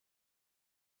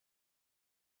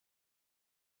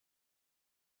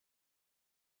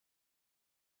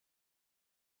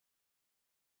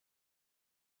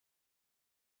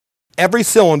every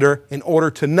cylinder, in order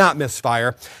to not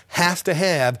misfire, has to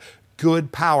have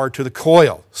good power to the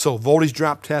coil. So voltage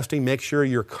drop testing, make sure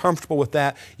you're comfortable with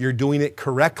that, you're doing it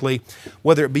correctly.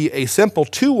 Whether it be a simple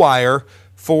 2-wire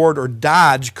Ford or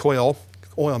Dodge coil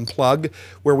and plug,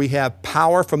 where we have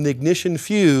power from the ignition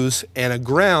fuse and a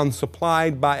ground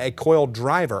supplied by a coil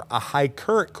driver, a high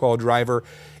current coil driver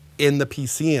in the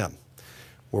PCM.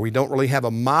 Where we don't really have a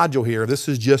module here, this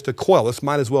is just a coil. This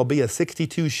might as well be a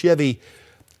 62 Chevy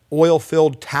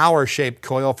oil-filled tower-shaped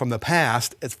coil from the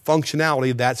past. Its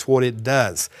functionality, that's what it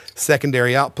does.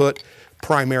 Secondary output,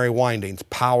 primary windings,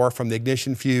 power from the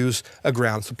ignition fuse, a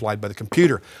ground supplied by the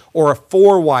computer. Or a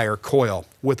 4-wire coil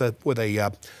with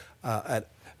a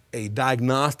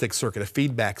diagnostic circuit, a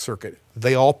feedback circuit.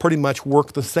 They all pretty much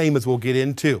work the same, as we'll get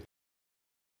into.